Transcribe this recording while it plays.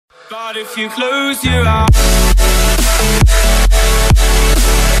But if you close your eyes.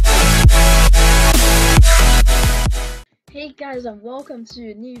 Hey guys, and welcome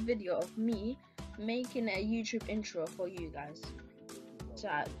to a new video of me making a YouTube intro for you guys. So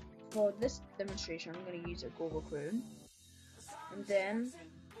for this demonstration, I'm going to use a Google Chrome, and then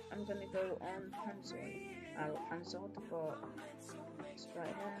I'm going to go on Panzoid, but it's right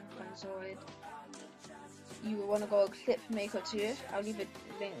here, Panzoid. You will want to go clip maker too. I'll leave a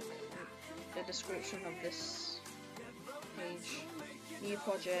link in the description of this page. New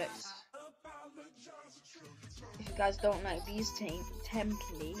project. If you guys don't like these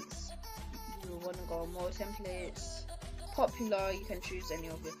templates, you want to go more templates. Popular, you can choose any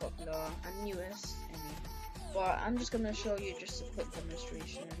of your popular, and newest, any. But I'm just gonna show you just a quick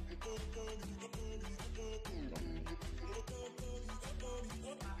demonstration.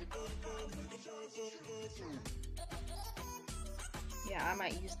 Yeah, I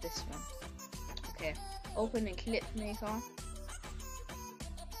might use this one. Okay, open a clip maker.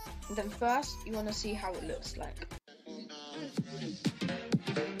 And then first, you want to see how it looks like.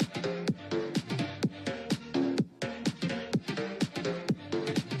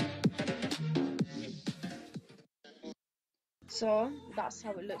 So that's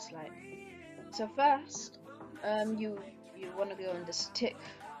how it looks like. So first, you want to go in this tick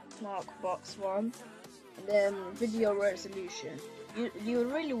mark box one, and then video resolution. You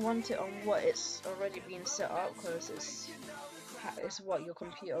really want it on what it's already been set up, because it's what your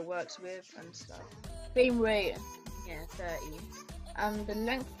computer works with and stuff. Frame rate, yeah, 30. And the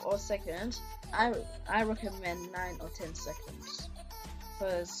length or seconds, I recommend 9 or 10 seconds,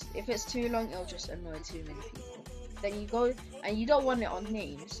 because if it's too long, it'll just annoy too many people. Then you go, and you don't want it on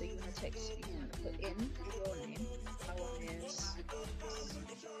name, so you want to text, you want to put in your name. My one is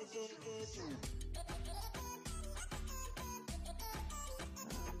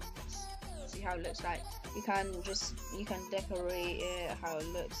see how it looks like. You can decorate it how it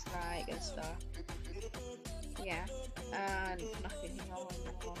looks like and stuff. Yeah, and nothing more.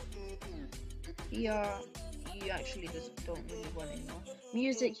 Here you actually just don't really want anymore.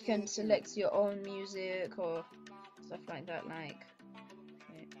 Music, you can select your own music or stuff like that, like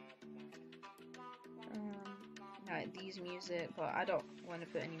like these music, but I don't want to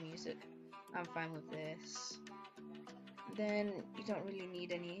put any music. I'm fine with this. Then you don't really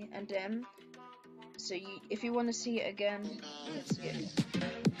need any, and then so if you want to see it again, you can see it.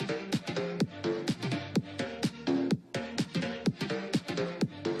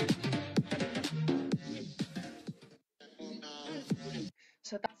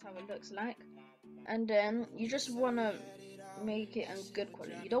 So that's how it looks like. And then you just want to make it in good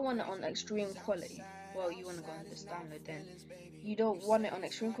quality. You don't want it on extreme quality. Well, you want to go on this download, then you don't want it on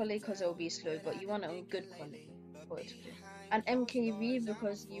extreme quality because it will be slow, but you want it on good quality for it to do. And MKV,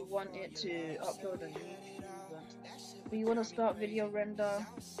 because you want it to upload on YouTube. But you want to start video render,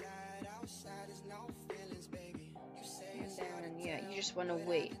 and then yeah, you just want to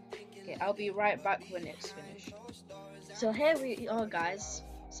wait. Okay, I'll be right back when it's finished. So here we are, guys.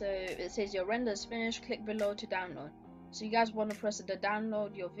 So it says your render is finished. Click below to download. So you guys want to press the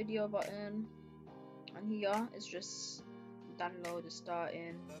download your video button, and here it's just download is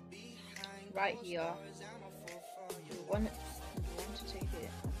starting. Right here, you want to take it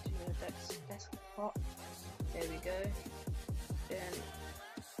onto the desktop. There we go. Then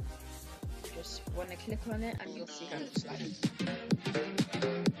you just want to click on it, and you'll see how it looks like.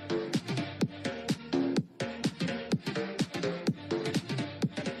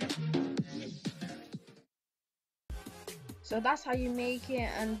 So that's how you make it,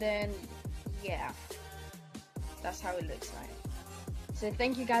 and then yeah, that's how it looks like. So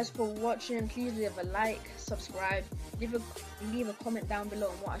thank you guys for watching. Please leave a like, subscribe, leave a comment down below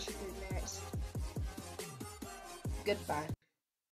on what I should do next. Goodbye.